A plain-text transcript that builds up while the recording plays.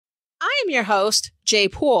am your host,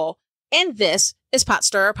 Jaye Poole, and this is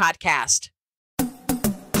Potstirrer Podcast.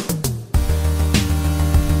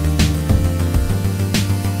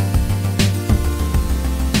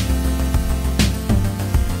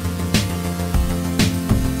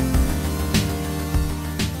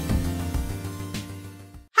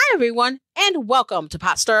 Hi, everyone, and welcome to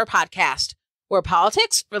Potstirrer Podcast, where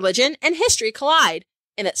politics, religion, and history collide,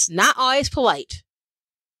 and it's not always polite.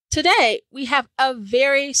 Today, we have a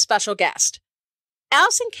very special guest.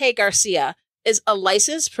 Allison K. Garcia is a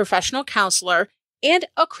licensed professional counselor and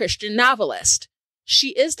a Christian novelist. She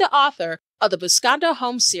is the author of the Buscando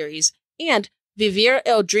Home series and Vivir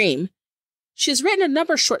el Dream. She has written a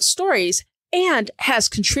number of short stories and has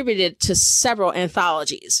contributed to several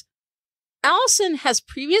anthologies. Allison has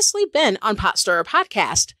previously been on Potstirrer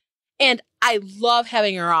Podcast, and I love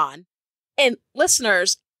having her on. And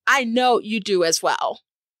listeners, I know you do as well.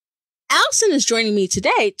 Allison is joining me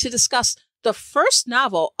today to discuss the first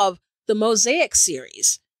novel of the Mosaic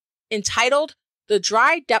series, entitled The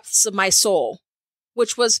Dry Depths of My Soul,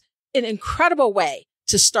 which was an incredible way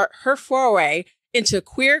to start her foray into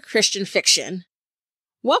queer Christian fiction.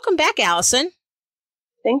 Welcome back, Allison.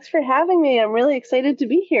 Thanks for having me. I'm really excited to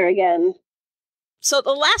be here again. So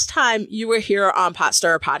the last time you were here on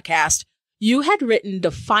Potstirrer Podcast, you had written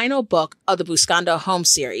the final book of the Buscando Home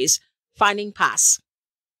series, Finding Paz.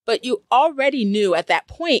 But you already knew at that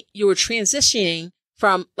point you were transitioning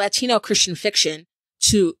from Latino Christian fiction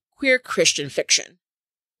to queer Christian fiction.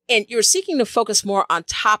 And you're seeking to focus more on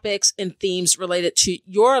topics and themes related to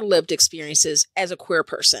your lived experiences as a queer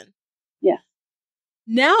person. Yeah.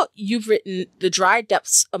 Now you've written The Dry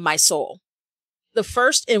Depths of My Soul, the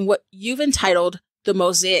first in what you've entitled the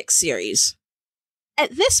Mosaic series.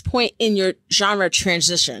 At this point in your genre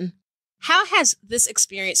transition, how has this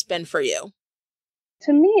experience been for you?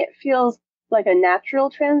 To me, it feels like a natural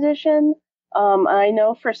transition. I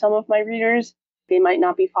know for some of my readers, they might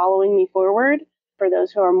not be following me forward. For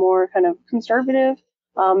those who are more kind of conservative,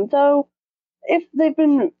 though, if they've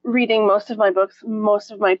been reading most of my books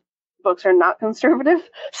are not conservative.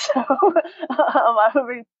 So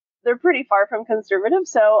they're pretty far from conservative.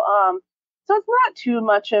 So it's not too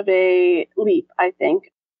much of a leap, I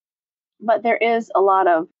think. But there is a lot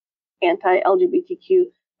of anti-LGBTQ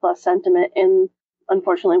plus sentiment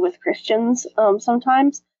unfortunately, with Christians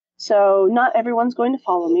sometimes. So not everyone's going to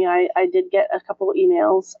follow me. I did get a couple of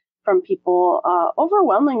emails from people.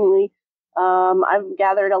 Overwhelmingly, I've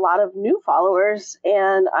gathered a lot of new followers,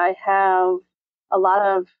 and I have a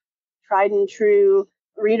lot of tried and true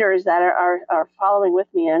readers that are following with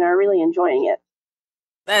me and are really enjoying it.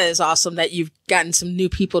 That is awesome that you've gotten some new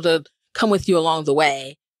people to come with you along the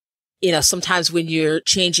way. You know, sometimes when you're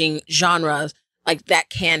changing genres, like that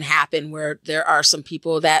can happen where there are some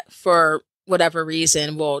people that for whatever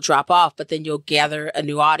reason will drop off, but then you'll gather a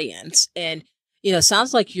new audience. And, you know,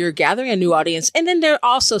 sounds like you're gathering a new audience. And then there are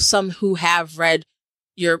also some who have read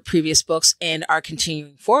your previous books and are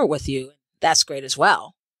continuing forward with you. That's great as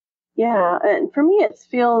well. Yeah. And for me, it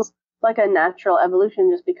feels like a natural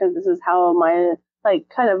evolution just because this is how my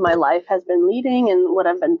life has been leading and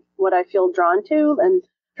what I feel drawn to. And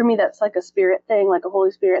for me, that's like a spirit thing, like a Holy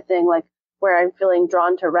Spirit thing, like where I'm feeling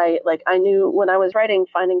drawn to write. Like I knew when I was writing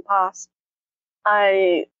Finding Paz,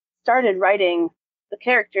 I started writing the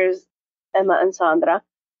characters, Emma and Sandra,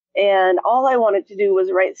 and all I wanted to do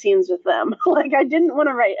was write scenes with them. Like I didn't want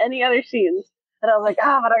to write any other scenes. And I was like,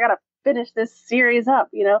 but I got to finish this series up,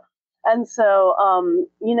 you know? And so,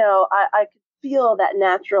 I could feel that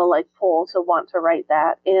natural like pull to want to write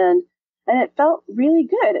that. And it felt really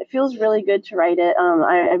good. It feels really good to write it.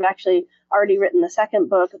 I've actually already written the second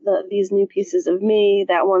book, These New Pieces of Me.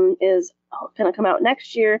 That one is going to come out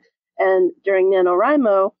next year. And during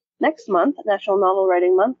NaNoWriMo next month, National Novel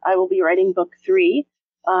Writing Month, I will be writing book 3,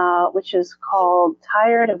 which is called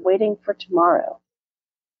Tired of Waiting for Tomorrow.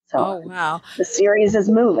 So wow. The series is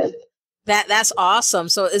moving. That's awesome.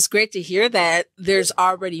 So it's great to hear that there's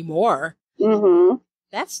already more. Mm-hmm.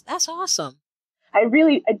 That's awesome. I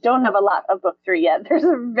don't have a lot of book 3 yet. There's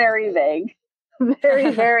a very vague,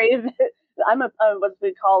 very, very, I'm what's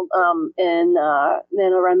we call in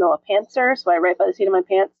NaNoWriMo a pantser. So I write by the seat of my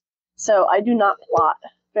pants. So I do not plot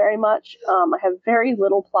very much. I have very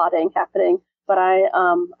little plotting happening, but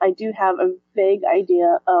I do have a vague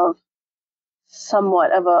idea of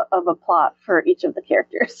somewhat of a plot for each of the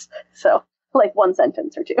characters. So like one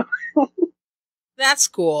sentence or two. That's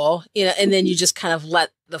cool. You know, and then you just kind of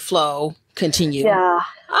let the flow continue. Yeah.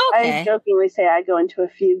 Okay. I jokingly say I go into a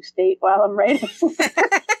fugue state while I'm writing.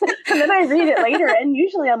 And then I read it later, and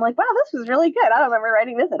usually I'm like, wow, this was really good. I don't remember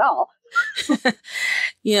writing this at all.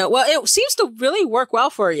 Yeah, well, it seems to really work well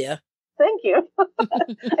for you. you.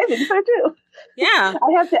 I think so too. Yeah.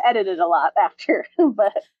 I have to edit it a lot after,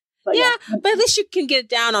 but yeah, but at least you can get it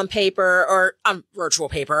down on paper or on virtual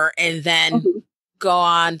paper and then go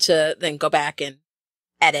on to then go back and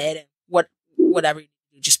edit and whatever you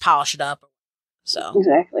do, just polish it up. So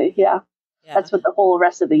exactly. Yeah. That's what the whole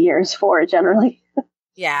rest of the year is for generally.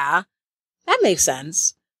 Yeah, that makes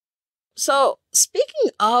sense. So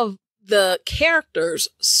speaking of the characters,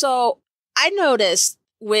 so I noticed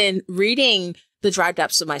when reading The Dry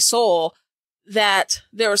Depths of My Soul that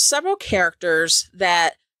there were several characters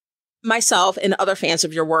that myself and other fans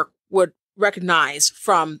of your work would recognize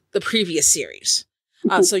from the previous series.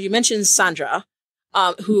 So you mentioned Sandra,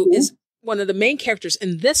 who is one of the main characters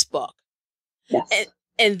in this book. Yes.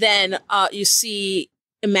 And then you see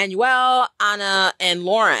Emmanuel, Anna, and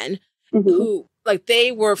Lauren, who like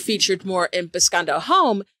they were featured more in Buscando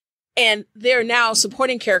Home, and they're now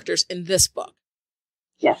supporting characters in this book.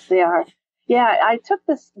 Yes, they are. Yeah, I took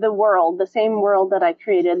the same world that I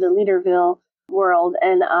created, the Leaderville world,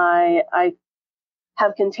 and I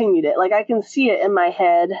have continued it. Like I can see it in my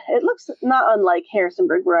head. It looks not unlike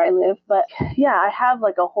Harrisonburg where I live, but yeah, I have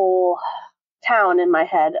like a whole town in my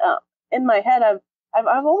head.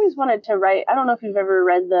 I've always wanted to write. I don't know if you've ever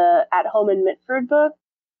read the At Home in Mitford book,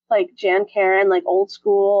 like Jan Karan, like old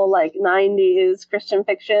school, like 90s Christian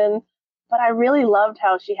fiction. But I really loved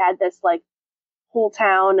how she had this like whole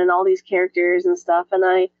town and all these characters and stuff. And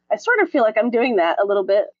I sort of feel like I'm doing that a little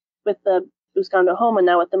bit with the Buscando Home and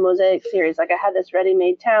now with the Mosaic series. Like I had this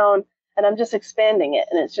ready-made town and I'm just expanding it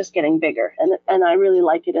and it's just getting bigger. And I really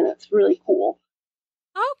like it and it's really cool.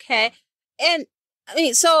 Okay. And I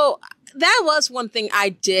mean, so that was one thing I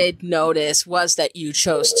did notice was that you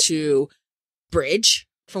chose to bridge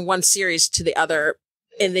from one series to the other,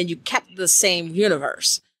 and then you kept the same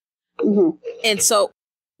universe. And so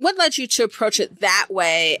what led you to approach it that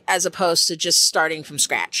way as opposed to just starting from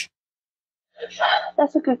scratch?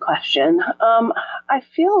 That's a good question. I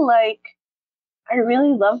feel like I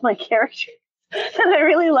really love my characters and I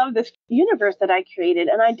really love this universe that I created,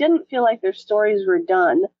 and I didn't feel like their stories were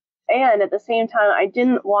done. And at the same time, I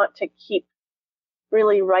didn't want to keep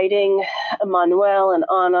really writing Emmanuel and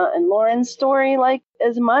Anna and Lauren's story like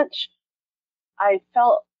as much. I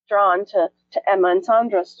felt drawn to Emma and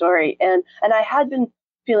Sandra's story. And I had been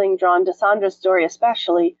feeling drawn to Sandra's story,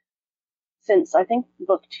 especially since I think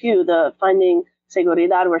book 2, the Finding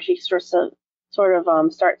Seguridad, where she sort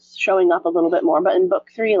of starts showing up a little bit more. But in book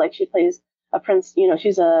 3, like she plays a prince,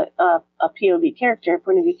 she's a POV character,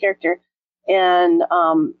 point of view character. And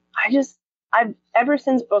I've ever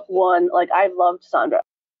since book 1, like I've loved Sandra.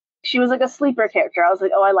 She was like a sleeper character. I was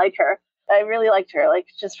like, oh, I like her. I really liked her. Like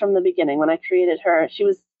just from the beginning when I created her, she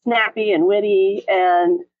was snappy and witty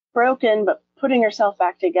and broken, but putting herself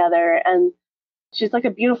back together. And she's like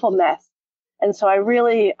a beautiful mess. And so I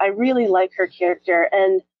really like her character.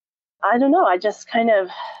 And I don't know, I just kind of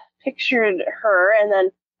pictured her and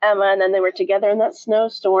then Emma, and then they were together in that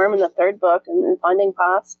snowstorm in the 3rd book and Finding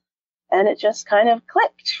Pots. And it just kind of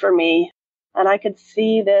clicked for me. And I could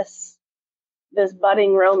see this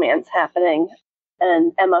budding romance happening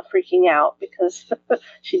and Emma freaking out because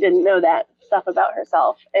she didn't know that stuff about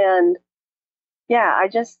herself. And yeah, I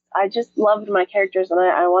just loved my characters and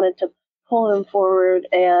I wanted to pull them forward.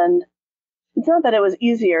 And it's not that it was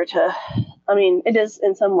easier to, I mean, it is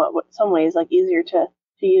in some ways like easier to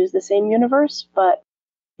use the same universe. But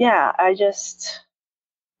yeah, I guess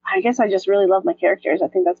I just really love my characters. I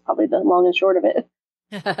think that's probably the long and short of it.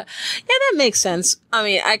 Yeah, that makes sense. I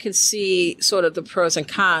mean, I could see sort of the pros and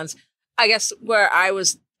cons. I guess where I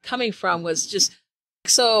was coming from was just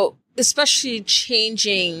so, especially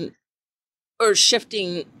changing or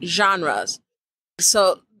shifting genres.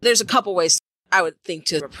 So there's a couple ways I would think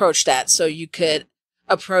to approach that. So you could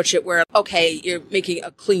approach it where, okay, you're making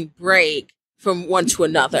a clean break from one to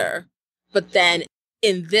another. But then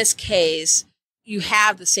in this case, you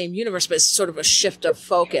have the same universe, but it's sort of a shift of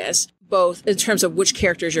focus, both in terms of which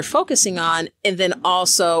characters you're focusing on and then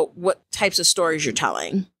also what types of stories you're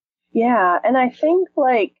telling. Yeah. And I think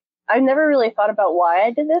like, I've never really thought about why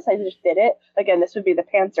I did this. I just did it. Again, this would be the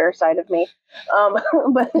pantser side of me.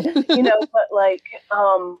 But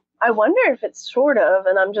I wonder if it's sort of,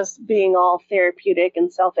 and I'm just being all therapeutic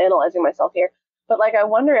and self-analyzing myself here, but like, I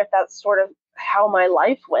wonder if that's sort of how my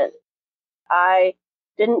life went. I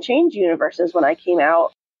didn't change universes when I came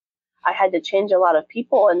out. I had to change a lot of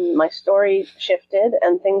people and my story shifted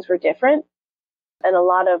and things were different. And a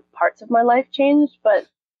lot of parts of my life changed, but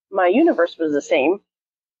my universe was the same.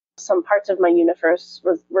 Some parts of my universe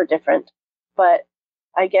were different. But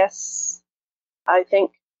I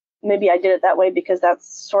think maybe I did it that way because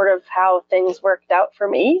that's sort of how things worked out for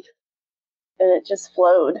me. and it just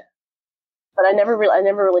flowed. But I never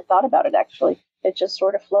really thought about it, actually. It just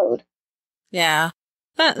sort of flowed. Yeah,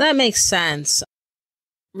 that makes sense.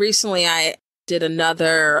 Recently, I did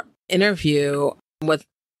another interview with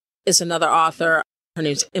another author. Her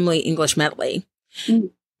name's Emily English Medley.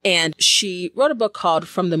 Mm. And she wrote a book called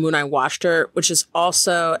From the Moon I Watched Her, which is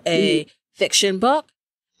also a fiction book.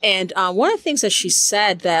 And one of the things that she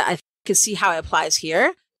said that I can see how it applies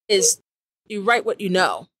here is you write what you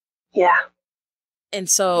know. Yeah. And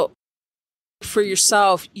so for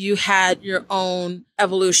yourself, you had your own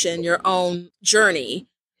evolution, your own journey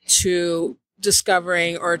to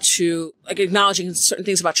discovering or to like acknowledging certain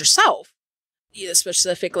things about yourself,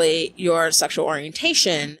 specifically your sexual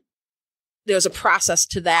orientation. There's a process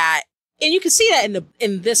to that. And you can see that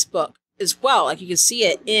in this book as well. Like you can see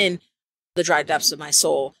it in The Dry Depths of My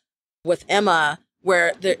Soul with Emma,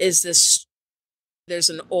 where there's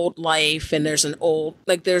an old life and there's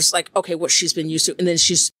okay, what she's been used to. And then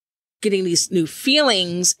she's getting these new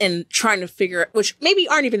feelings and trying to figure, which maybe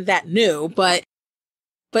aren't even that new, but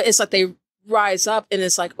it's like they rise up and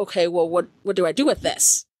it's like, okay, well, what do I do with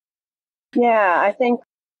this? Yeah, I think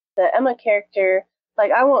the Emma character,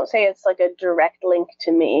 like, I won't say it's like a direct link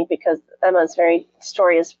to me because Emma's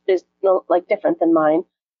story is like different than mine,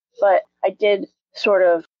 but I did sort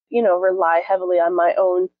of, rely heavily on my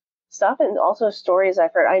own stuff and also stories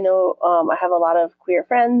I've heard. I know I have a lot of queer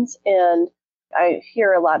friends and I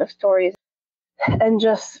hear a lot of stories and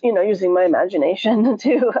just, using my imagination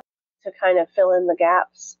to kind of fill in the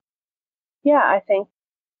gaps. Yeah, I think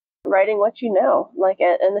writing what you know, like,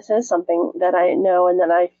 and this is something that I know and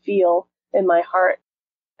that I feel in my heart.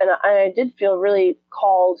 And I did feel really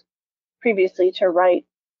called previously to write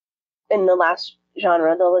in the last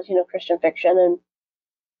genre, the Latino Christian fiction.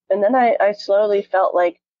 And then I slowly felt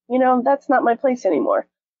like, that's not my place anymore.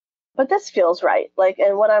 But this feels right. Like,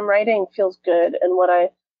 and what I'm writing feels good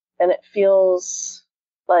and it feels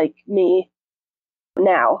like me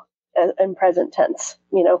now in present tense,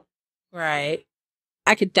 Right.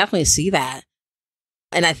 I could definitely see that.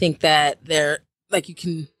 And I think that you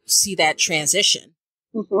can see that transition.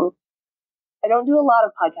 Mm-hmm. I don't do a lot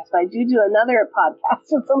of podcasts, but I do another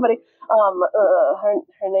podcast with somebody. Her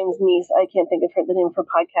name's Niece. I can't think of the name of her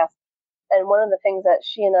podcast. And one of the things that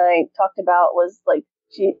she and I talked about was like,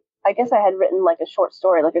 I guess I had written like a short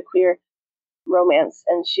story, like a queer romance.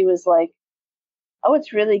 And she was like, oh,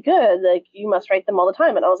 it's really good. Like, you must write them all the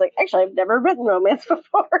time. And I was like, actually, I've never written romance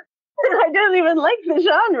before. I didn't even like the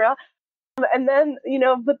genre. And then,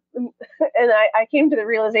 I came to the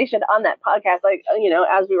realization on that podcast, like,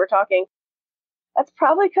 as we were talking, that's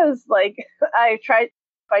probably because, like, if I tried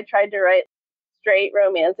to write straight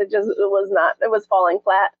romance, it was falling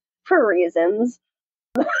flat for reasons,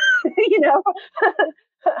 and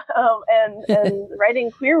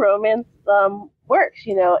writing queer romance, works,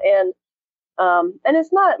 and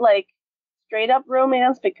it's not like straight up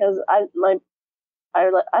romance because I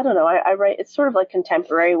don't know. I write, it's sort of like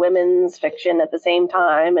contemporary women's fiction at the same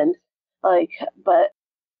time. And like, but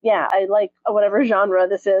yeah, I like whatever genre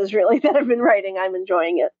this is really that I've been writing. I'm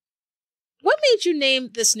enjoying it. What made you name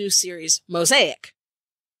this new series Mosaic?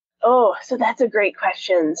 Oh, so that's a great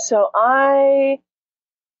question. So I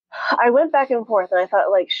went back and forth and I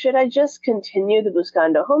thought, like, should I just continue the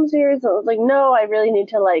Buscando Home series? And I was like, no, I really need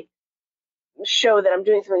to like show that I'm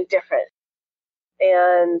doing something different.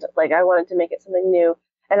 And like, I wanted to make it something new.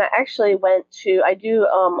 And I actually I do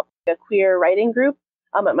a queer writing group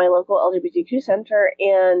at my local LGBTQ center.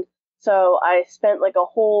 And so I spent like a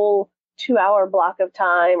whole 2-hour block of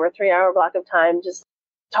time or 3-hour block of time just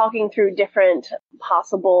talking through different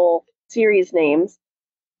possible series names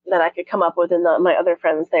that I could come up with, and my other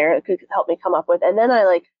friends there could help me come up with. And then I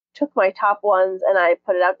like took my top ones and I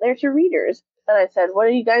put it out there to readers. And I said, what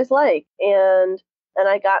do you guys like? And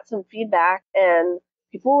I got some feedback, and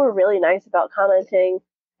people were really nice about commenting.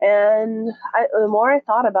 And the more I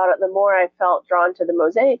thought about it, the more I felt drawn to the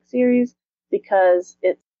Mosaic series, because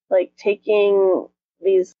it's like taking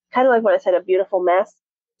these, kind of like what I said, a beautiful mess.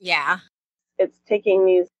 Yeah. It's taking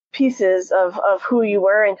these pieces of who you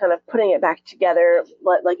were and kind of putting it back together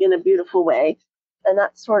like in a beautiful way. And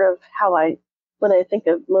that's sort of how when I think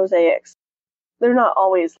of mosaics, they're not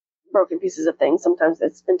always broken pieces of things. Sometimes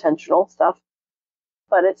it's intentional stuff.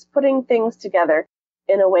 But it's putting things together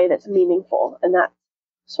in a way that's meaningful. And that's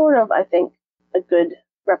sort of, I think, a good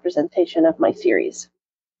representation of my series.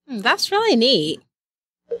 That's really neat.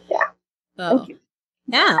 Yeah. Oh. Thank you.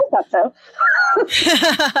 Yeah. I thought so.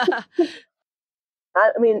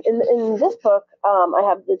 I mean, in this book, I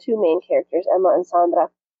have the two main characters, Emma and Sandra.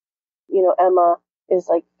 Emma is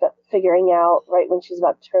like figuring out right when she's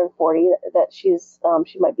about to turn 40 that she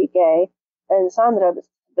might be gay. and Sandra,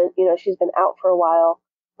 she's been out for a while,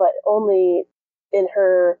 but only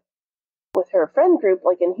with her friend group,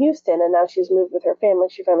 like in Houston, and now she's moved with her family.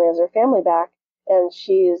 She finally has her family back, and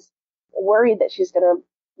she's worried that she's going to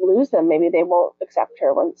lose them. Maybe they won't accept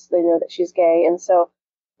her once they know that she's gay. And so,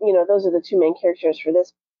 those are the two main characters for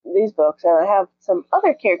these books. And I have some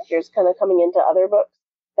other characters kind of coming into other books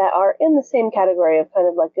that are in the same category of kind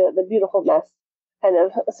of like the beautiful mess kind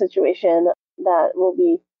of situation that will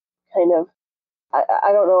be kind of,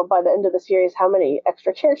 I don't know by the end of the series how many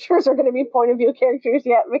extra characters are going to be point of view characters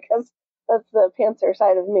yet, because that's the pantser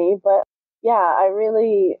side of me. But yeah, I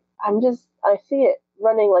see it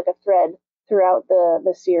running like a thread throughout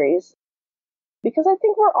the series, because I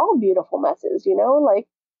think we're all beautiful messes, we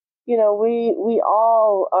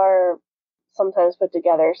all are sometimes put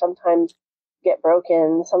together, sometimes get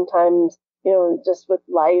broken, sometimes, just with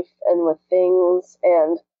life and with things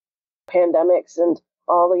and pandemics and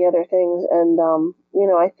all the other things. And,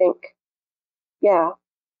 I think,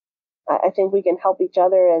 I think we can help each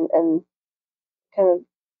other and kind of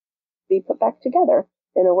be put back together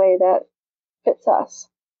in a way that fits us.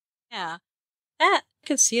 Yeah, I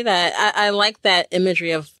can see that. I like that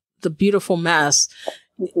imagery of the beautiful mess.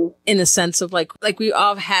 Mm-hmm. In the sense of like we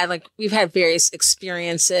all had, we've had various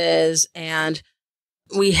experiences, and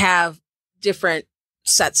we have different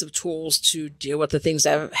sets of tools to deal with the things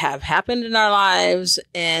that have happened in our lives.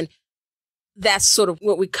 And that's sort of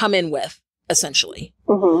what we come in with, essentially.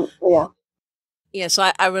 Mm-hmm. Yeah. Yeah.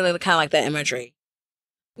 So I really kind of like that imagery.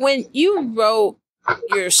 When you wrote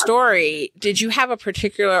your story, did you have a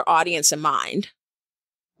particular audience in mind?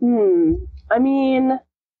 I mean,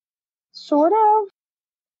 sort of.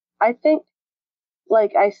 I think,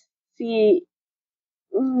 I see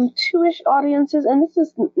two-ish audiences, and this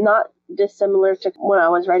is not dissimilar to when I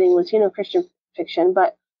was writing Latino Christian fiction,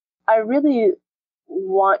 but I really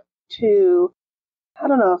want to, I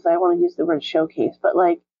don't know if I want to use the word showcase, but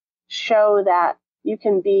show that you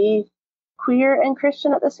can be queer and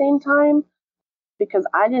Christian at the same time, because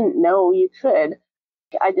I didn't know you could.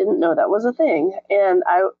 I didn't know that was a thing. And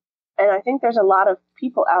I think there's a lot of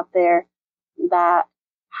people out there that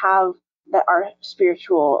are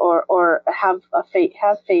spiritual or have faith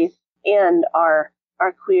and are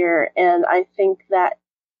queer. And I think that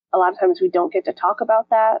a lot of times we don't get to talk about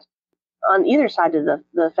that on either side of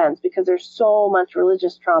the fence, because there's so much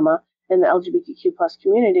religious trauma in the LGBTQ plus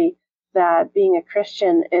community that being a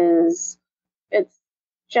Christian it's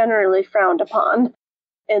generally frowned upon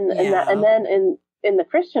in that. And then in the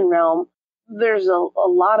Christian realm, there's a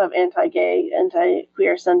lot of anti-gay,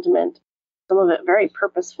 anti-queer sentiment, some of it very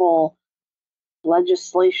purposeful.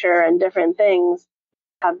 Legislature and different things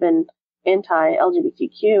have been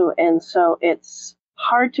anti-LGBTQ, and so it's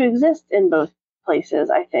hard to exist in both places,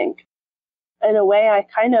 I think. In a way, I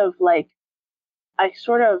kind of I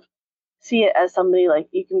sort of see it as somebody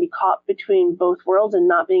you can be caught between both worlds and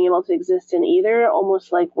not being able to exist in either,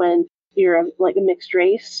 almost like when you're a mixed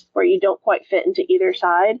race where you don't quite fit into either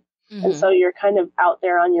side. Mm-hmm. And so you're kind of out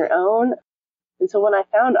there on your own. And so when I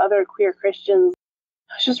found other queer Christians,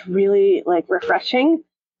 it was just really refreshing,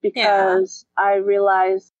 because I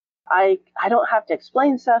realized I don't have to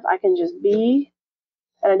explain stuff. I can just be,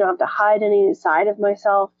 and I don't have to hide any side of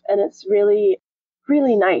myself. And it's really,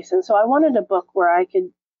 really nice. And so I wanted a book where I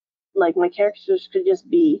could, my characters could just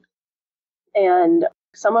be. And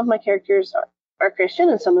some of my characters are Christian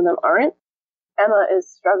and some of them aren't. Emma is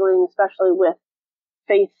struggling, especially with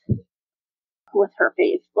faith, with her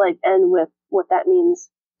faith, and with what that means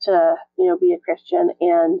to, be a Christian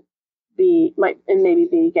and maybe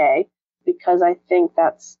be gay, because I think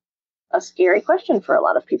that's a scary question for a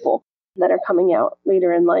lot of people that are coming out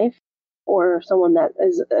later in life, or someone that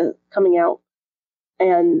is coming out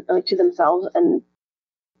and to themselves and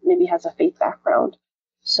maybe has a faith background.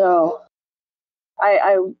 So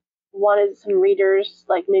I wanted some readers,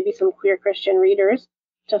 maybe some queer Christian readers,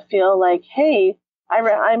 to feel hey,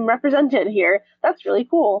 I'm represented here. That's really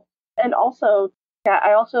cool. And also,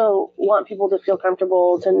 I also want people to feel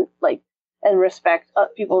comfortable to and respect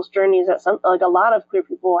people's journeys. That a lot of queer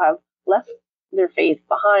people have left their faith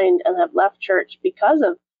behind and have left church because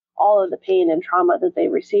of all of the pain and trauma that they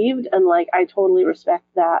received. And I totally respect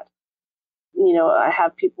that. I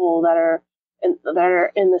have people that are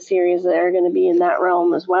in the series that are going to be in that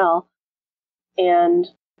realm as well. And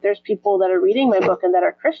there's people that are reading my book and that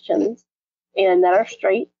are Christians and that are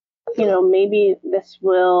straight. Maybe this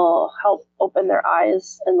will help open their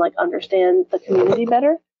eyes and understand the community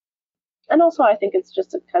better. And also, I think it's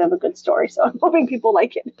just a kind of a good story. So I'm hoping people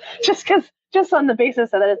like it just on the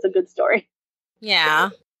basis that it's a good story.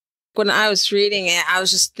 Yeah. When I was reading it, I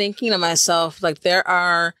was just thinking to myself, there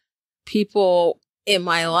are people in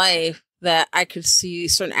my life that I could see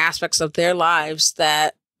certain aspects of their lives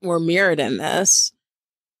that were mirrored in this.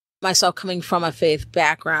 Myself coming from a faith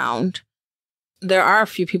background, there are a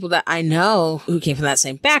few people that I know who came from that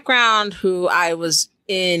same background, who I was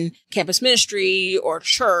in campus ministry or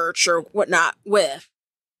church or whatnot with.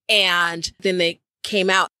 And then they came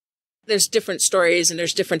out. There's different stories and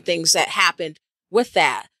there's different things that happened with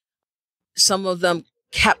that. Some of them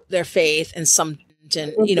kept their faith and some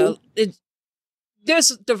didn't, you know,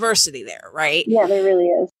 there's diversity there, right? Yeah, there really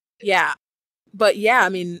is. Yeah. But yeah, I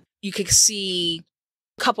mean, you could see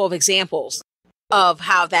a couple of examples of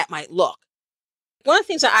how that might look. One of the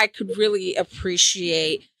things that I could really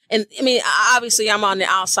appreciate, and I mean, obviously I'm on the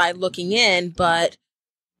outside looking in, but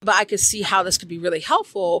I could see how this could be really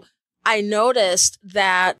helpful. I noticed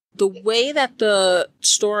that the way that the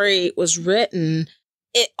story was written,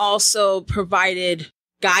 it also provided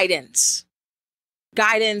guidance,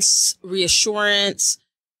 reassurance,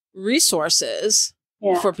 resources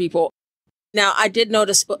for people. Now, I did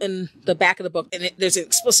notice in the back of the book, and there's an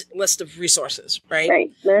explicit list of resources, right?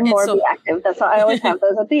 Right. Learn more, be active. That's why I always have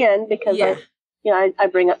those at the end, because I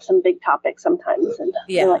bring up some big topics sometimes, and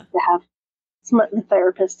I like to have the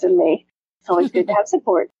therapist in me. It's always good to have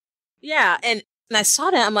support. Yeah. And I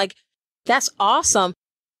saw that. I'm like, that's awesome.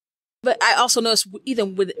 But I also noticed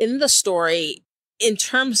even within the story, in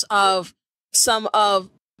terms of some of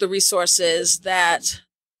the resources that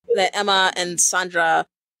Emma and Sandra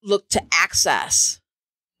looked to access,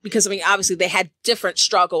 because, I mean, obviously they had different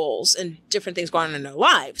struggles and different things going on in their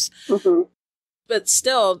lives. Mm-hmm. But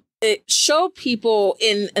still, it showed people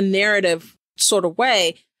in a narrative sort of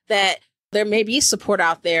way that there may be support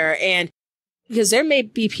out there, and because there may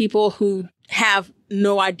be people who have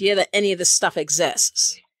no idea that any of this stuff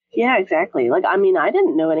exists. Yeah, exactly. Like, I mean, I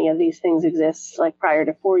didn't know any of these things exist like prior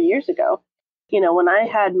to 4 years ago. You know, when I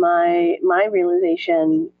had my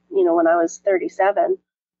realization, you know, when I was 37,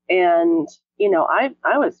 and, you know,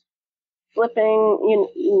 I was flipping,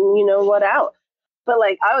 you know what out. But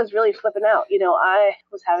like, I was really flipping out. You know, I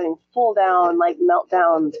was having full down, like,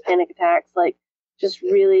 meltdowns, panic attacks, like, just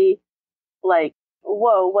really like,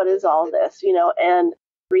 whoa, what is all this? You know, and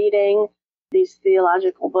reading these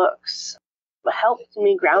theological books helped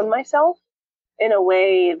me ground myself in a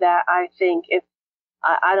way that I think if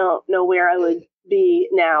I don't know where I would be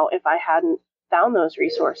now if I hadn't found those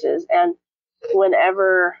resources. And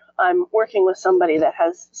whenever I'm working with somebody that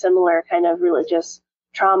has similar kind of religious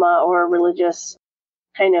trauma or religious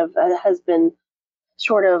kind of has been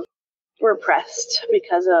sort of repressed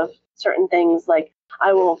because of certain things, like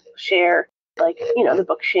I will share, like, you know, the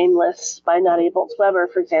book Shameless by Nadia Bolz-Weber,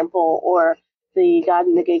 for example, or The God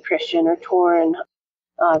and the Gay Christian, or Torn.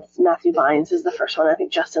 Matthew Vines is the first one. I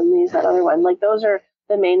think Justin Lee's that other one. Like, those are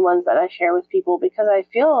the main ones that I share with people, because I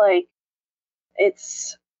feel like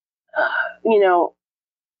it's, you know,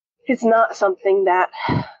 it's not something that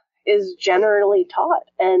is generally taught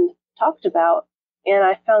and talked about. And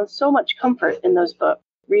I found so much comfort in those books,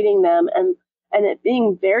 reading them, and it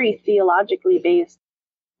being very theologically based,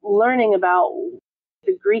 learning about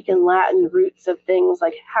the Greek and Latin roots of things,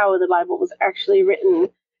 like how the Bible was actually written,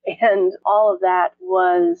 and all of that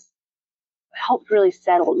helped really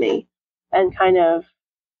settle me and kind of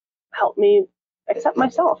helped me accept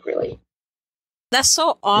myself, really. That's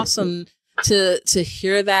so awesome to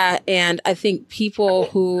hear that. And I think people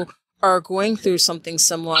who are going through something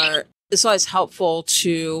similar, it's always helpful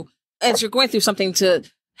to, as you're going through something, to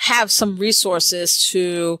have some resources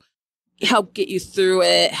to help get you through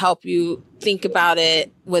it, help you think about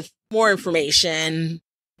it with more information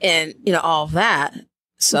and, you know, all of that.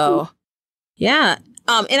 So, yeah.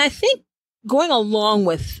 And I think going along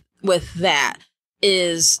with that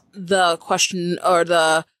is the question, or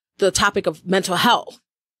the topic of mental health.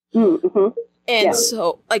 Mm-hmm. And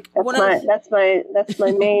so, like, that's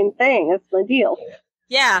my main thing. That's my deal.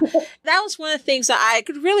 Yeah. That was one of the things that I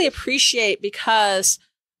could really appreciate, because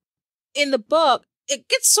in the book, it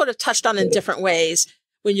gets sort of touched on in different ways.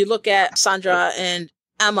 When you look at Sandra and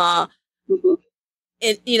Emma,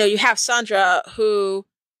 and, you know, you have Sandra, who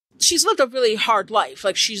she's lived a really hard life.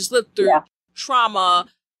 Like, she's lived through trauma,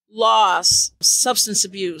 loss, substance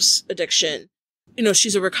abuse, addiction. You know,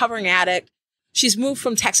 she's a recovering addict. She's moved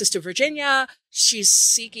from Texas to Virginia. She's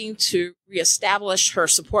seeking to reestablish her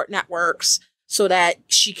support networks so that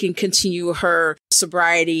she can continue her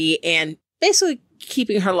sobriety and basically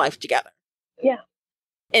keeping her life together. Yeah.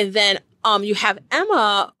 And then you have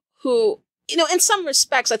Emma, who, you know, in some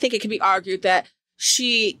respects, I think it can be argued that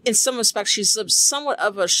in some respects, she's lived somewhat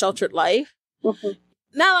of a sheltered life. Mm-hmm.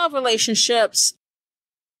 Not a lot of relationships.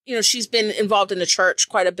 You know, she's been involved in the church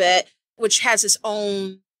quite a bit, which has its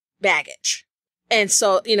own baggage. And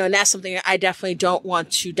so, and that's something I definitely don't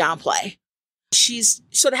want to downplay. She's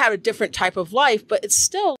sort of had a different type of life, but it's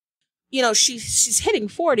still, she's hitting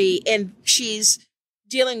 40 and she's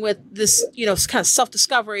dealing with this, kind of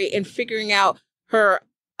self-discovery and figuring out her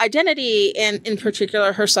identity and in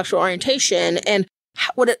particular her sexual orientation and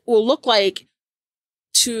what it will look like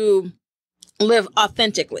to live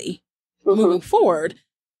authentically moving forward.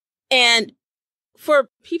 And for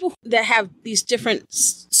people that have these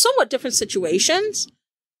somewhat different situations,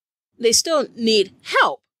 they still need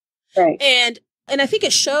help. Right. And I think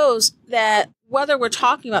it shows that whether we're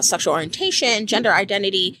talking about sexual orientation, gender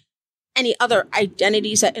identity, any other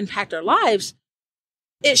identities that impact our lives,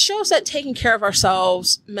 it shows that taking care of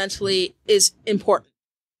ourselves mentally is important.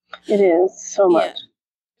 It is so much. Yeah.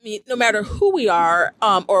 I mean, no matter who we are,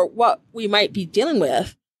 or what we might be dealing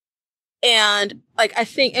with. And I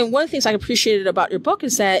think, and one of the things I appreciated about your book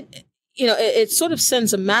is that, it sort of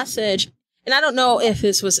sends a message. And I don't know if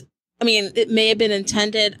this was, it may have been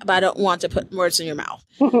intended, but I don't want to put words in your mouth.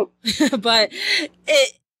 But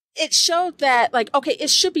it showed that, okay,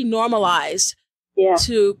 it should be normalized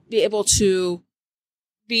to be able to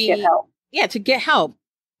get help. Yeah, to get help.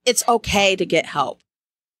 It's okay to get help.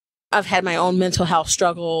 I've had my own mental health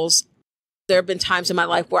struggles. There have been times in my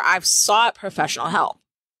life where I've sought professional help.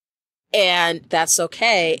 And that's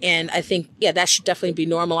okay. And I think, that should definitely be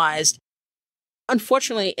normalized.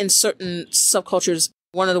 Unfortunately, in certain subcultures,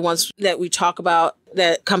 one of the ones that we talk about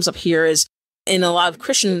that comes up here is in a lot of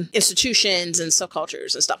Christian institutions and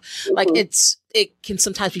subcultures and stuff. It can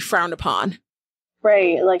sometimes be frowned upon.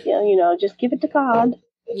 Right. Just give it to God.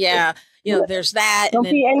 Yeah. There's that. Don't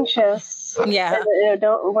be anxious. Yeah.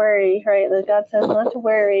 Don't worry. Right. God says not to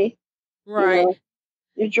worry. Right.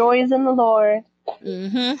 Your joy is in the Lord.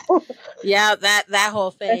 Mm-hmm. Yeah, that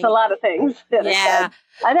whole thing. There's a lot of things. Yeah.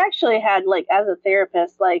 I've actually had as a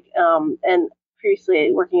therapist, and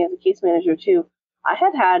previously working as a case manager too, I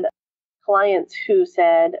had clients who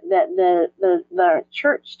said that the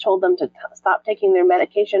church told them to stop taking their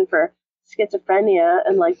medication for schizophrenia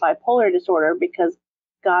and bipolar disorder because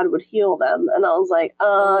God would heal them. And I was like,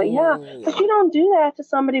 yeah, but you don't do that to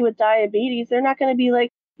somebody with diabetes. They're not going to be like,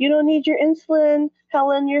 you don't need your insulin,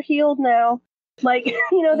 Helen, you're healed now. They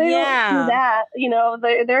don't do that.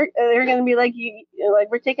 They're going to be like,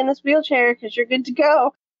 we're taking this wheelchair because you're good to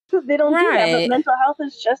go. They don't do that. But mental health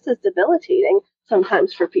is just as debilitating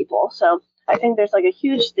sometimes for people. So I think there's a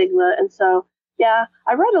huge stigma. And so,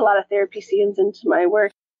 I read a lot of therapy scenes into my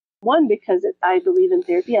work. One, because I believe in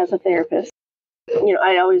therapy as a therapist.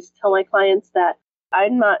 I always tell my clients that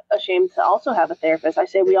I'm not ashamed to also have a therapist. I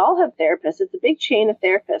say we all have therapists. It's a big chain of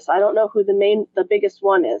therapists. I don't know who the biggest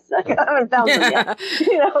one is. I haven't found them yet. But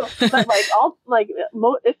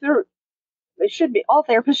it should be, all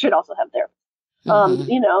therapists should also have therapists.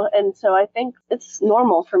 And so I think it's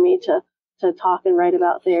normal for me to talk and write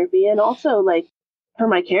about therapy. And also for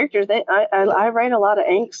my characters, I write a lot of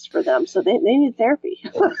angst for them, so they need therapy.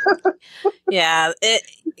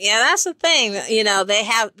 That's the thing.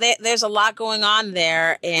 There's a lot going on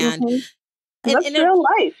there, and that's real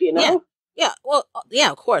life. Yeah. Well,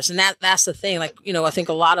 of course, and that's the thing. I think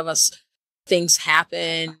a lot of us, things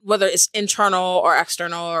happen, whether it's internal or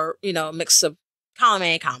external, or a mix of column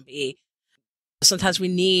A, column B. Sometimes we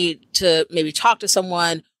need to maybe talk to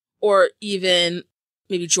someone, or even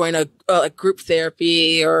maybe join a group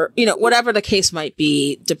therapy, or, whatever the case might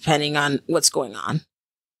be, depending on what's going on.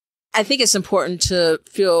 I think it's important to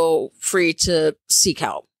feel free to seek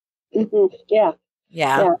help. Mm-hmm. Yeah,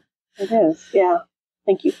 it is. Yeah.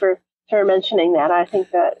 Thank you for mentioning that. I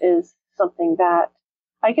think that is something that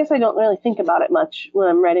I guess I don't really think about it much when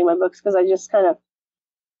I'm writing my books, because I just kind of,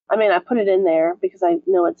 I put it in there because I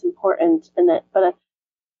know it's important, but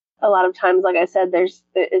a lot of times, like I said,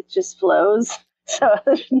 it just flows. So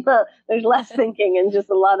there's less thinking and just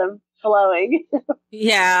a lot of flowing.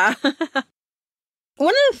 Yeah.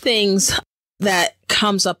 One of the things that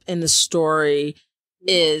comes up in the story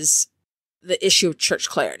is the issue of church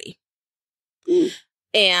clarity.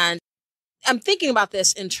 And I'm thinking about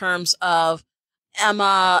this in terms of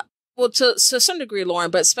Emma, well, to some degree,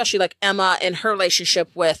 Lauren, but especially Emma and her relationship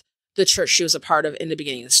with the church she was a part of in the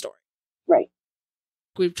beginning of the story. Right.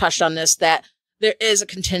 We've touched on this, that there is a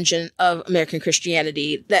contingent of American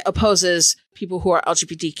Christianity that opposes people who are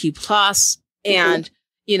LGBTQ plus, and,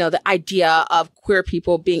 the idea of queer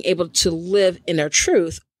people being able to live in their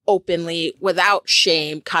truth openly without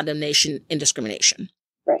shame, condemnation, and discrimination.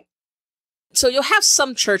 Right. So you'll have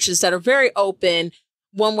some churches that are very open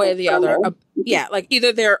one way or the other.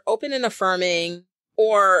 Either they're open and affirming,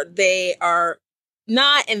 or they are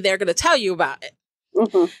not, and they're going to tell you about it.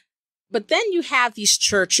 Mm-hmm. But then you have these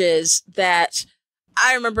churches that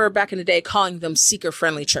I remember back in the day calling them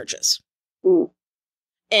seeker-friendly churches. Mm.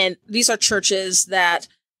 And these are churches that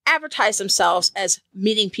advertise themselves as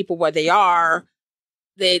meeting people where they are.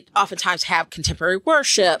 They oftentimes have contemporary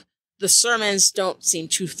worship. The sermons don't seem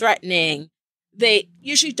too threatening. They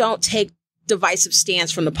usually don't take divisive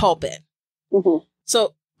stance from the pulpit. Mm-hmm.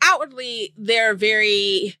 So outwardly,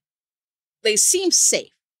 they seem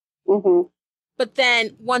safe. Mm-hmm. But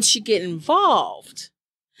then once you get involved,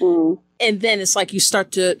 mm-hmm. and then it's like you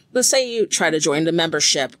start to, let's say you try to join the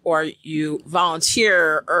membership, or you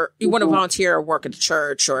volunteer, or you want to volunteer or work at the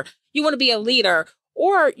church, or you want to be a leader,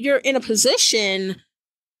 or you're in a position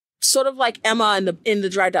sort of like Emma in the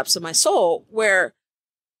Dry Depths of My Soul, where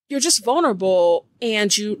you're just vulnerable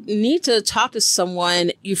and you need to talk to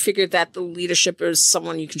someone. You figure that the leadership is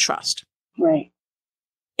someone you can trust. Right.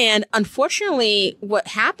 And unfortunately, what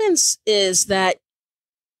happens is that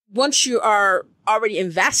once you are already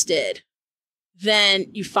invested, then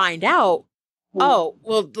you find out, oh,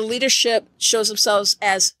 well, the leadership shows themselves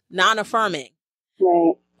as non-affirming.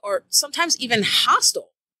 Right. Or sometimes even hostile.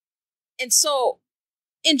 And so,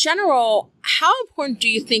 in general, how important do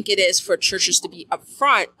you think it is for churches to be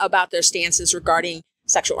upfront about their stances regarding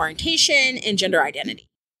sexual orientation and gender identity?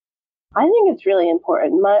 I think it's really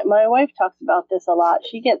important. My wife talks about this a lot.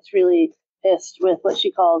 She gets really pissed with what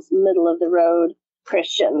she calls middle of the road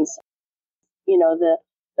Christians. You know, the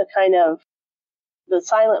kind of the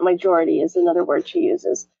silent majority is another word she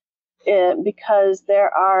uses, because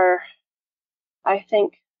I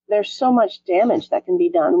think there's so much damage that can be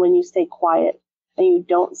done when you stay quiet and you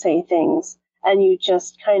don't say things and you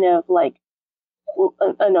just kind of like,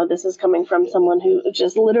 I know this is coming from someone who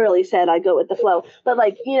just literally said, I go with the flow, but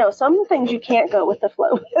like, you know, some things you can't go with the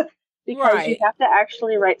flow with because you have to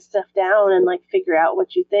actually write stuff down and like figure out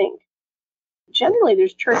what you think. Generally,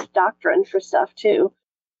 there's church doctrine for stuff too.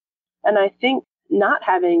 And I think not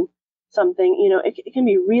having something, you know, it can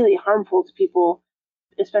be really harmful to people,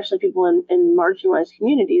 especially people in marginalized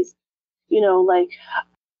communities. You know, like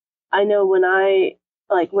I know when I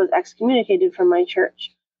like was excommunicated from my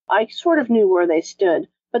church, I sort of knew where they stood,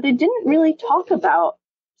 but they didn't really talk about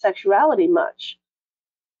sexuality much.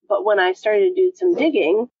 But when I started to do some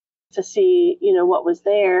digging to see, you know, what was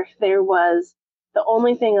there was the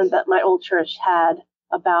only thing that my old church had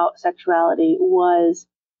about sexuality was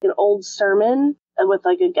an old sermon with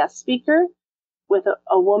like a guest speaker with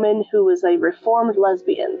a woman who was a reformed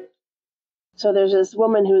lesbian. So there's this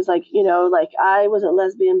woman who's like, you know, like I was a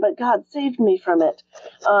lesbian, but God saved me from it.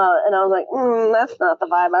 And I was like, that's not the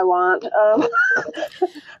vibe I want.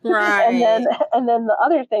 Right. And then the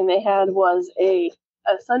other thing they had was a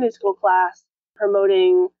Sunday school class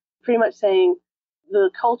promoting, pretty much saying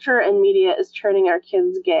the culture and media is turning our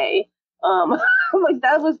kids gay. Like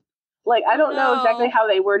that was like, I don't know exactly how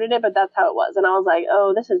they worded it, but that's how it was. And I was like,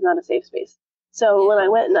 oh, this is not a safe space. So when I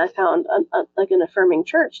went and I found like an affirming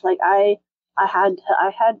church, like I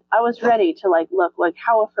was ready to like, look, like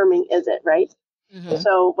how affirming is it? Right. Mm-hmm.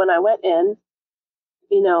 So when I went in,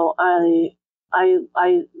 you know, I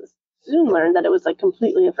soon learned that it was like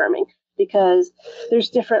completely affirming because there's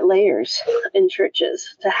different layers in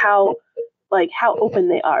churches to how open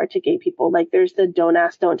they are to gay people. Like there's the don't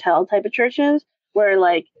ask, don't tell type of churches where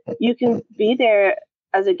like you can be there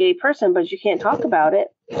as a gay person, but you can't talk about it.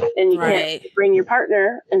 And you can't bring your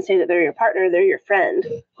partner and say that they're your partner, they're your friend,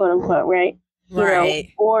 quote unquote, right? Right. You know,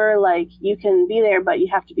 or like you can be there, but you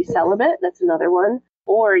have to be celibate. That's another one.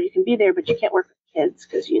 Or you can be there, but you can't work with kids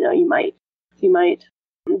because, you know, you might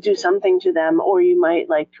do something to them, or you might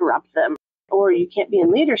like corrupt them, or you can't be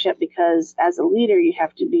in leadership because as a leader, you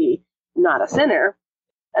have to be not a sinner.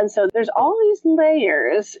 And so there's all these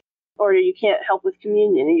layers, or you can't help with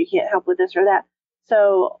communion, and you can't help with this or that.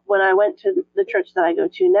 So when I went to the church that I go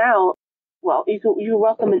to now, well, you're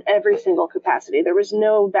welcome in every single capacity. There was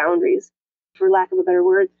no boundaries, for lack of a better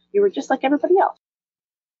word. You were just like everybody else.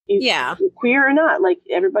 Queer or not, like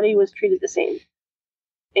everybody was treated the same.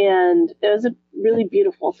 And it was a really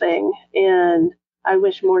beautiful thing. And I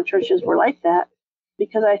wish more churches were like that,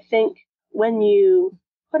 because I think when you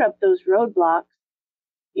put up those roadblocks,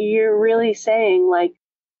 you're really saying like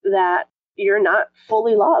that you're not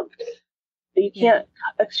fully loved. You can't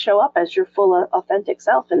show up as your full, authentic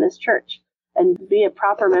self in this church and be a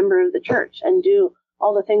proper member of the church and do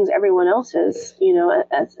all the things everyone else is. You know,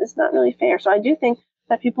 it's not really fair. So I do think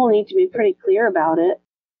that people need to be pretty clear about it.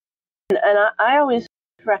 And I always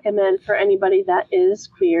recommend for anybody that is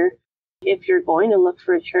queer, if you're going to look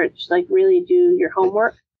for a church, like really do your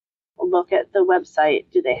homework. Look at the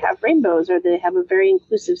website. Do they have rainbows, or do they have a very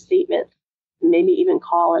inclusive statement? Maybe even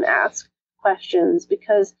call and ask questions,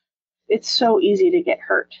 because it's so easy to get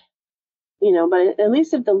hurt, but at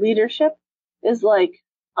least if the leadership is like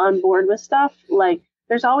on board with stuff, like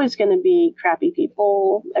there's always going to be crappy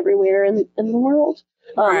people everywhere in the world.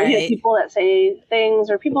 Right. People that say things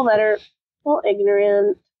or people that are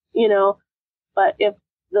ignorant, but if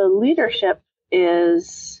the leadership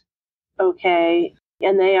is okay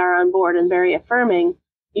and they are on board and very affirming,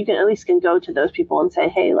 you can at least go to those people and say,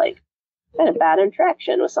 hey, like, I had a bad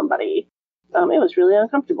interaction with somebody. It was really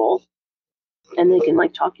uncomfortable. And they can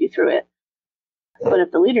like talk you through it. But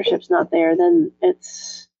if the leadership's not there, then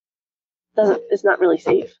it's not really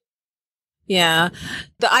safe. Yeah.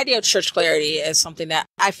 The idea of church clarity is something that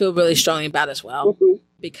I feel really strongly about as well,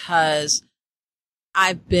 because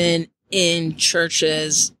I've been in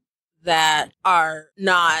churches that are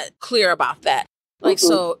not clear about that. Like,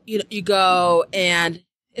 so, you go and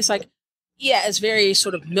it's like, yeah, it's very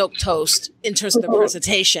sort of milquetoast in terms of the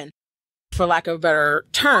presentation, for lack of a better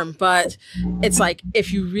term. But it's like,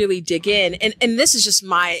 if you really dig in, and this is just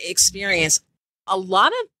my experience, a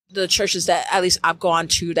lot of the churches that at least I've gone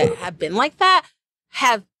to that have been like that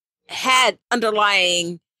have had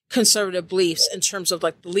underlying conservative beliefs in terms of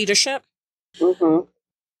like the leadership.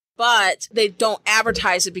 But they don't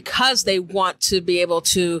advertise it because they want to be able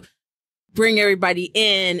to bring everybody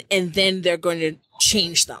in, and then they're going to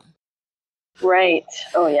change them. Right.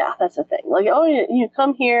 Oh, yeah, that's the thing. Like, oh, you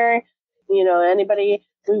come here, anybody,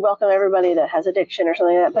 we welcome everybody that has addiction or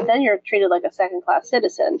something like that. But then you're treated like a second-class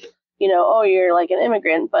citizen. Oh, you're like an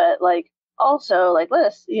immigrant, but like also like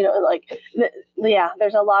this,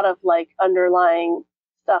 there's a lot of like underlying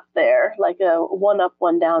stuff there, like a one up,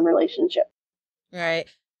 one down relationship. Right.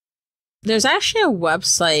 There's actually a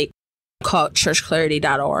website called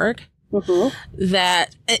churchclarity.org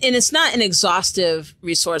that, and it's not an exhaustive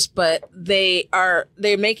resource, but they're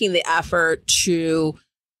making the effort to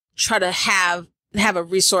try to have a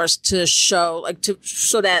resource to show,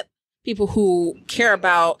 so that people who care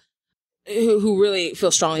about, who really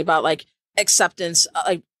feel strongly about like acceptance,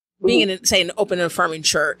 like being in, say, an open and affirming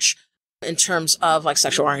church in terms of like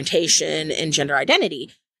sexual orientation and gender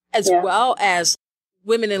identity, as well as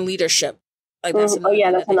women in leadership. Like that's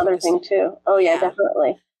that's another thing too. Oh yeah,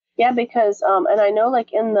 definitely. Yeah, because and I know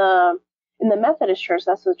like in the Methodist church,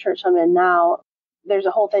 that's the church I'm in now, there's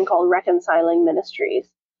a whole thing called Reconciling Ministries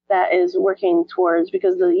that is working towards,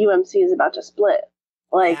 because the UMC is about to split,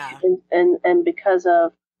 like and because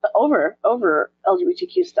of over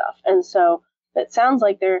LGBTQ stuff. And so it sounds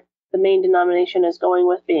like the main denomination is going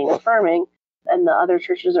with being affirming, and the other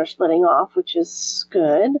churches are splitting off, which is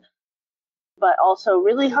good, but also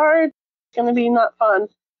really hard. It's going to be not fun.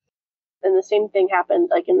 And the same thing happened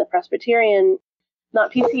like in the Presbyterian,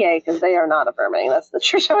 not PCA, because they are not affirming. That's the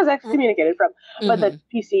church I was excommunicated from. But the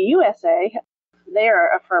PCUSA, they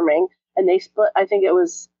are affirming, and they split. I think it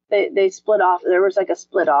was, they split off. There was like a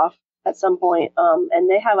split off at some point. And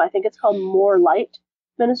they have, I think it's called More Light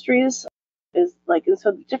Ministries. Is like, and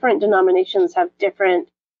so different denominations have different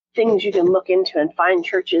things you can look into and find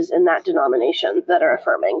churches in that denomination that are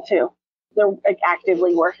affirming too. They're like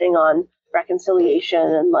actively working on reconciliation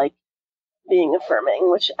and like being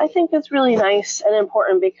affirming, which I think is really nice and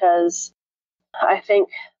important, because I think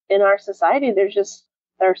in our society, there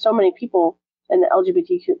are so many people in the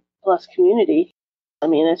LGBTQ plus community. I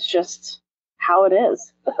mean, it's just how it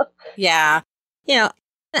is. Yeah.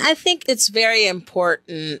 I think it's very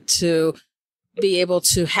important to be able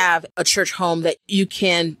to have a church home that you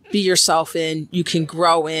can be yourself in, you can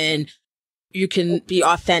grow in, you can be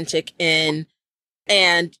authentic in,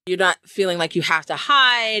 and you're not feeling like you have to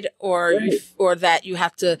hide or that you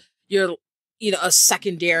have to, you're, a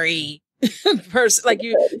secondary person. Like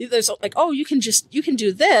there's like, oh, you can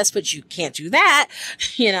do this, but you can't do that,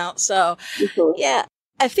 So yeah,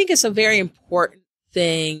 I think it's a very important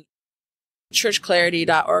thing.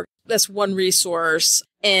 Churchclarity.org. That's one resource.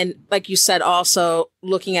 And like you said, also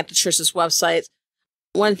looking at the church's websites,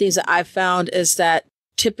 one of the things that I've found is that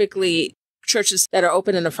typically churches that are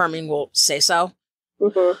open and affirming will say so.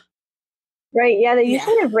 Right. Yeah. They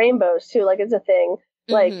usually have rainbows too. Like it's a thing.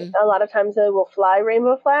 Like a lot of times they will fly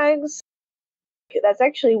rainbow flags. That's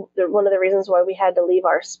actually one of the reasons why we had to leave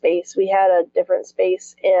our space. We had a different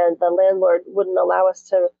space, and the landlord wouldn't allow us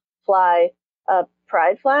to fly a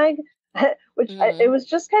pride flag, which it was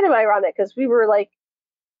just kind of ironic because we were like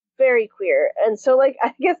very queer. And so like,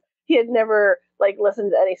 I guess he had never like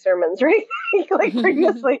listened to any sermons, right? Like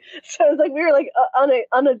previously. So it's like, we were like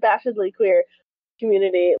unabashedly queer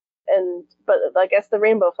community. But I guess the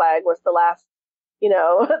rainbow flag was the last,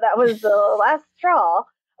 that was the last straw.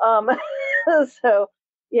 So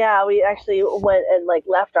yeah, we actually went and like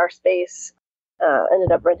left our space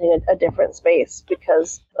ended up renting a different space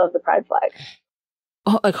because of the pride flag.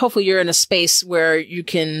 Like hopefully you're in a space where you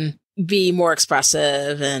can be more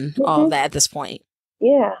expressive and all of that at this point.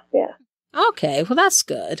 Yeah. Okay, well, that's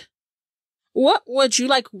good. What would you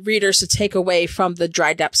like readers to take away from The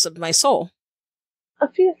Dry Depths of My Soul?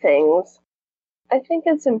 A few things. I think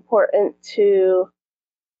it's important to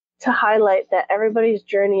highlight that everybody's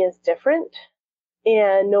journey is different.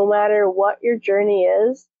 And no matter what your journey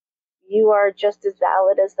is, you are just as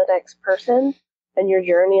valid as the next person. And your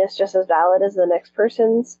journey is just as valid as the next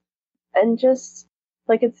person's. And just,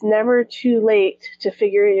 like, it's never too late to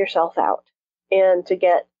figure yourself out and to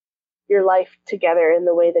get your life together in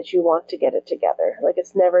the way that you want to get it together. Like,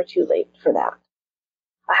 it's never too late for that.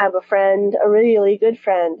 I have a friend, a really good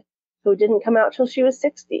friend, who didn't come out till she was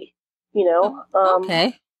 60, you know?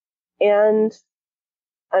 Okay. And,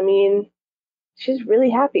 I mean, she's really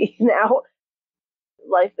happy now.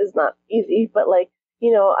 Life is not easy, but, like,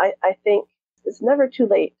 you know, I think it's never too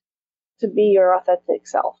late to be your authentic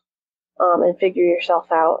self, and figure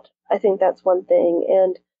yourself out. I think that's one thing.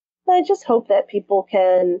 And I just hope that people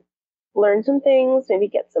can learn some things, maybe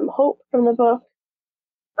get some hope from the book.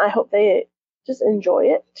 I hope they just enjoy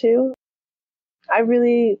it too. I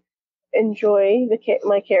really enjoy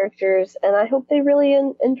my characters, and I hope they really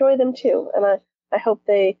enjoy them too. And I hope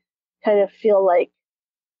they kind of feel like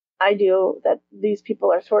I do, that these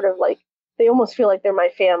people are sort of like, they almost feel like they're my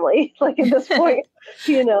family, like at this point,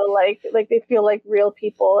 you know, like they feel like real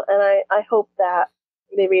people. And I hope that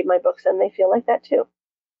they read my books and they feel like that too.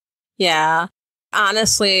 Yeah.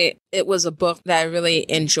 Honestly, it was a book that I really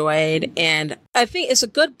enjoyed. And I think it's a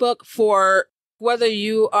good book for whether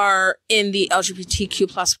you are in the LGBTQ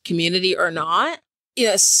plus community or not. You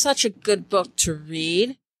know, it's such a good book to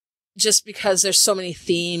read just because there's so many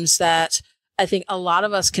themes that I think a lot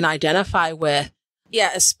of us can identify with.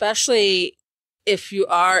 Yeah, especially if you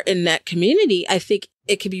are in that community, I think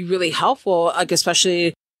it could be really helpful, like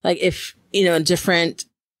especially like if, you know, in different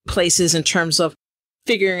places in terms of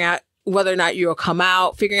figuring out whether or not you'll come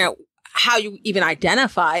out, figuring out how you even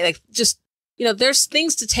identify, like just, you know, there's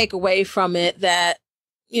things to take away from it that,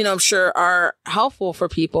 you know, I'm sure are helpful for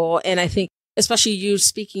people. And I think especially you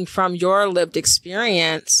speaking from your lived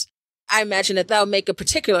experience, I imagine that that'll make a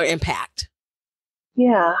particular impact.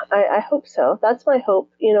 Yeah, I hope so. That's my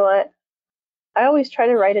hope. You know, I always try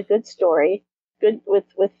to write a good story, good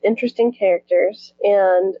with interesting characters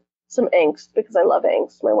and some angst, because I love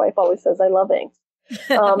angst. My wife always says I love angst.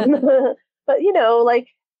 But, you know, like,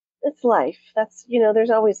 it's life. That's, you know, there's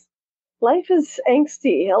always, life is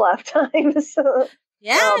angsty a lot of times.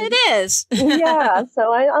 Yeah, it is. Yeah,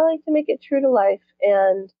 so I like to make it true to life.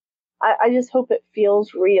 And I just hope it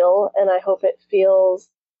feels real. And I hope it feels,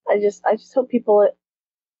 I just hope people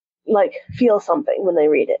like feel something when they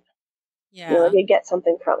read it. Yeah. You know, they get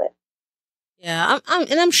something from it. Yeah,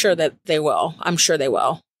 I'm sure that they will. I'm sure they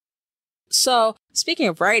will. So speaking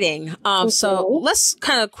of writing, so let's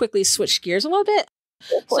kind of quickly switch gears a little bit.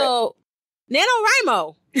 So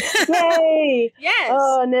NaNoWriMo. Yay! Yes.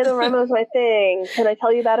 Oh, NaNoWriMo is my thing. Can I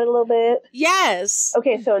tell you about it a little bit? Yes.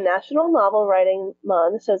 Okay, so National Novel Writing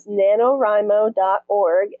Month, so it's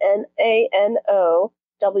NaNoWriMo.org,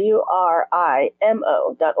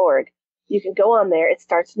 NaNoWriMo.org. You can go on there. It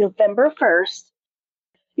starts November 1st.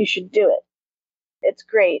 You should do it. It's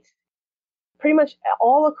great. Pretty much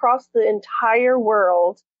all across the entire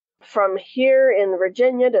world, from here in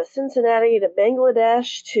Virginia to Cincinnati to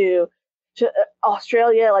Bangladesh to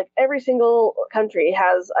Australia, like every single country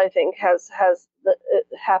has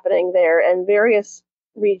happening there, and various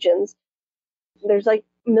regions. There's like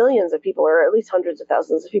millions of people, or at least hundreds of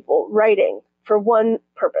thousands of people, writing for one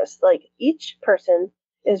purpose. Like, each person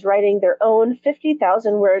is writing their own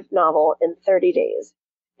 50,000 word novel in 30 days.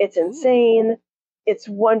 It's insane. It's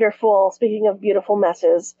wonderful. Speaking of beautiful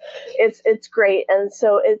messes, it's great. And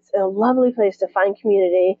so it's a lovely place to find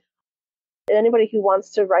community. Anybody who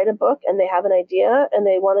wants to write a book and they have an idea and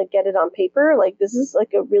they want to get it on paper, like, this is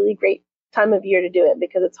like a really great time of year to do it,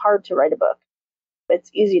 because it's hard to write a book.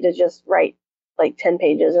 It's easy to just write like 10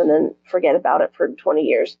 pages and then forget about it for 20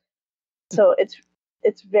 years. So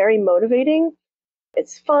it's very motivating.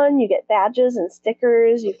 It's fun. You get badges and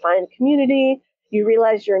stickers. You find community. You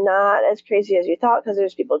realize you're not as crazy as you thought, because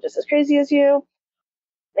there's people just as crazy as you.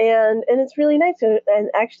 And it's really nice. And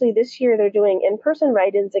actually this year they're doing in-person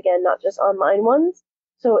write-ins again, not just online ones.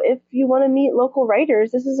 So if you want to meet local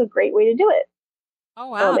writers, this is a great way to do it. Oh,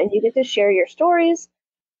 wow. And you get to share your stories,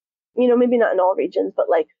 you know, maybe not in all regions, but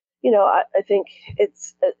like, you know, I think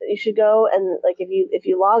it's, you should go, and like, if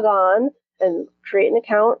you log on and create an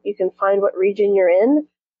account, you can find what region you're in.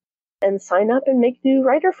 and sign up and make new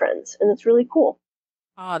writer friends. And it's really cool.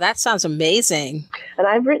 Oh, that sounds amazing. And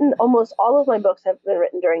I've written almost all of my books have been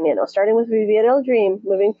written during Nano, starting with VVL Dream,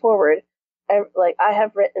 moving forward. I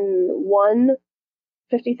have written one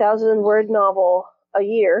 50,000 word novel a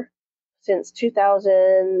year since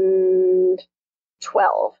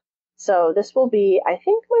 2012. So this will be, I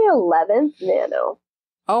think, my 11th Nano.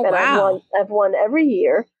 Oh, and wow. I've won every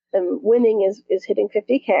year, and winning is hitting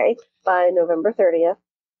 50K by November 30th.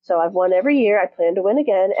 So I've won every year. I plan to win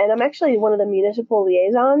again. And I'm actually one of the municipal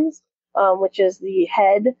liaisons, which is the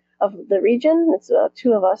head of the region. It's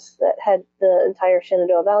two of us that head the entire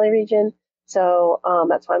Shenandoah Valley region. So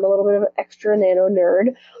that's why I'm a little bit of an extra Nano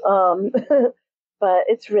nerd. But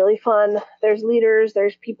it's really fun. There's leaders.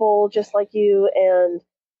 There's people just like you. And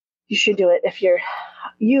you should do it if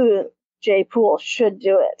you, Jay Poole, should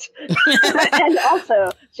do it. And also,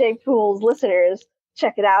 Jay Poole's listeners,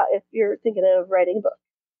 check it out if you're thinking of writing a book.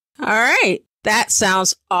 All right. That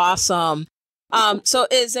sounds awesome. So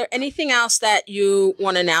is there anything else that you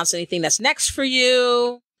want to announce? Anything that's next for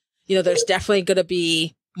you? You know, there's definitely going to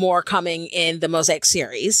be more coming in the Mosaic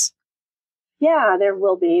series. Yeah, there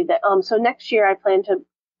will be. So next year I plan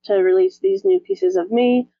to release these new pieces of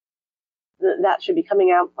me. That should be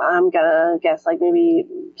coming out, I'm going to guess, like maybe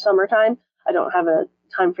summertime. I don't have a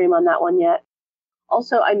time frame on that one yet.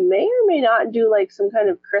 Also, I may or may not do like some kind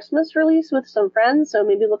of Christmas release with some friends, so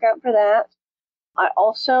maybe look out for that. I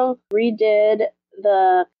also redid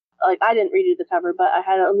I didn't redo the cover, but I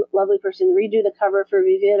had a lovely person redo the cover for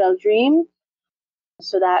Vivid Dream,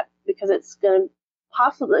 so that, because it's going to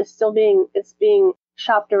possibly it's being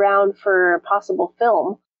shopped around for possible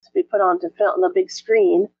film to be put onto film, the big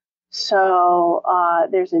screen. So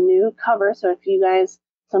there's a new cover, so if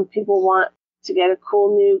some people want to get a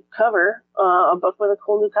cool new cover, a book with a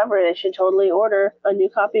cool new cover, they should totally order a new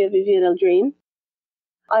copy of Vivid Dream.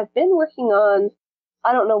 I've been working on,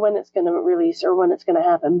 I don't know when it's going to release or when it's going to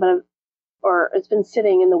happen, or it's been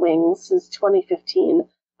sitting in the wings since 2015,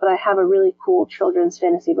 but I have a really cool children's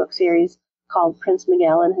fantasy book series called Prince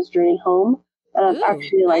Miguel and His Journey Home. And I've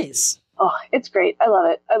actually nice. It's great. I love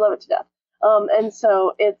it. I love it to death. And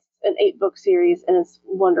so it's an 8-book series, and it's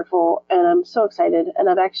wonderful, and I'm so excited, and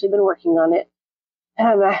I've actually been working on it,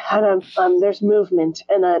 and there's movement,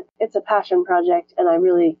 and it's a passion project, and I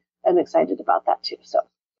really am excited about that too. So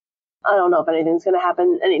I don't know if anything's going to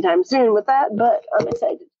happen anytime soon with that, but I'm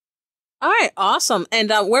excited. All right, awesome.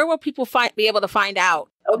 And where will people be able to find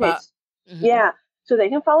out? Okay, yeah, so they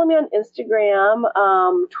can follow me on Instagram,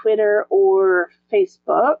 Twitter, or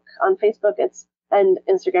Facebook. On Facebook, and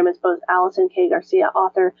Instagram, it's both Allison K. Garcia,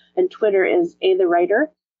 author, and Twitter is A the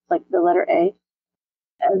Writer, like the letter A.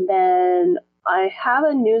 And then I have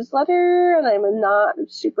a newsletter, and I'm not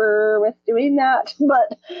super with doing that,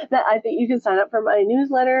 but that I think you can sign up for my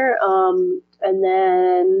newsletter.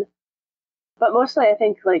 But mostly I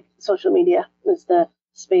think like social media is the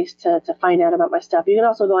space to find out about my stuff. You can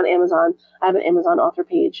also go on Amazon. I have an Amazon author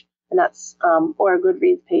page, and that's or a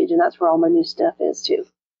Goodreads page, and that's where all my new stuff is too.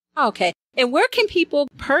 Okay. And where can people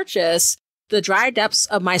purchase The Dry Depths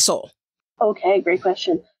of My Soul? Okay, great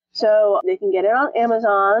question. So they can get it on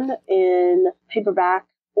Amazon in paperback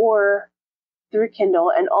or through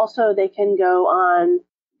Kindle, and also they can go on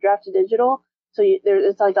Draft to Digital. So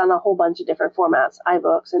it's like on a whole bunch of different formats,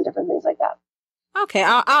 iBooks and different things like that. Okay,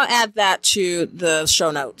 I'll add that to the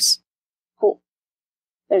show notes. Cool.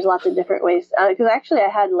 There's lots of different ways. Because actually I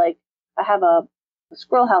have a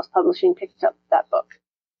Squirrel House Publishing picked up that book.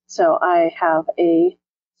 So I have a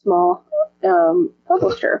small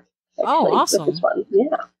publisher. Oh, awesome. With this one.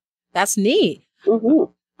 Yeah. That's neat. Mm-hmm.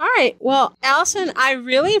 All right. Well, Allison, I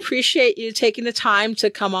really appreciate you taking the time to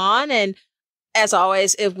come on. And as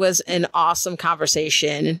always, it was an awesome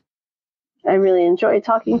conversation. I really enjoyed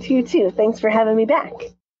talking to you, too. Thanks for having me back.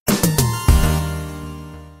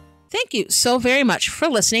 Thank you so very much for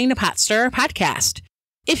listening to Potstirrer Podcast.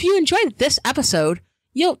 If you enjoyed this episode,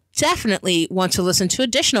 you'll definitely want to listen to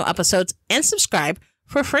additional episodes and subscribe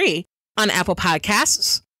for free on Apple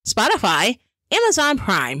Podcasts, Spotify, Amazon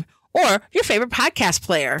Prime, or your favorite podcast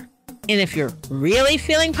player. And if you're really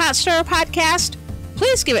feeling Potstirrer Podcast,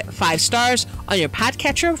 please give it 5 stars on your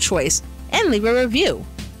podcatcher of choice and leave a review.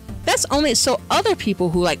 That's only so other people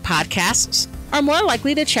who like podcasts are more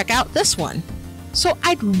likely to check out this one. So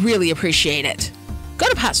I'd really appreciate it. Go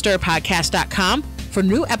to PotstirrerPodcast.com for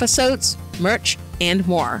new episodes, merch, and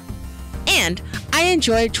more. And I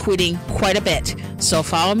enjoy tweeting quite a bit, so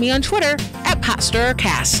follow me on Twitter at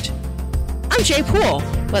PotstirrerCast. I'm Jay Poole.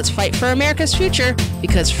 Let's fight for America's future,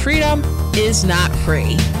 because freedom is not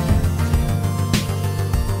free.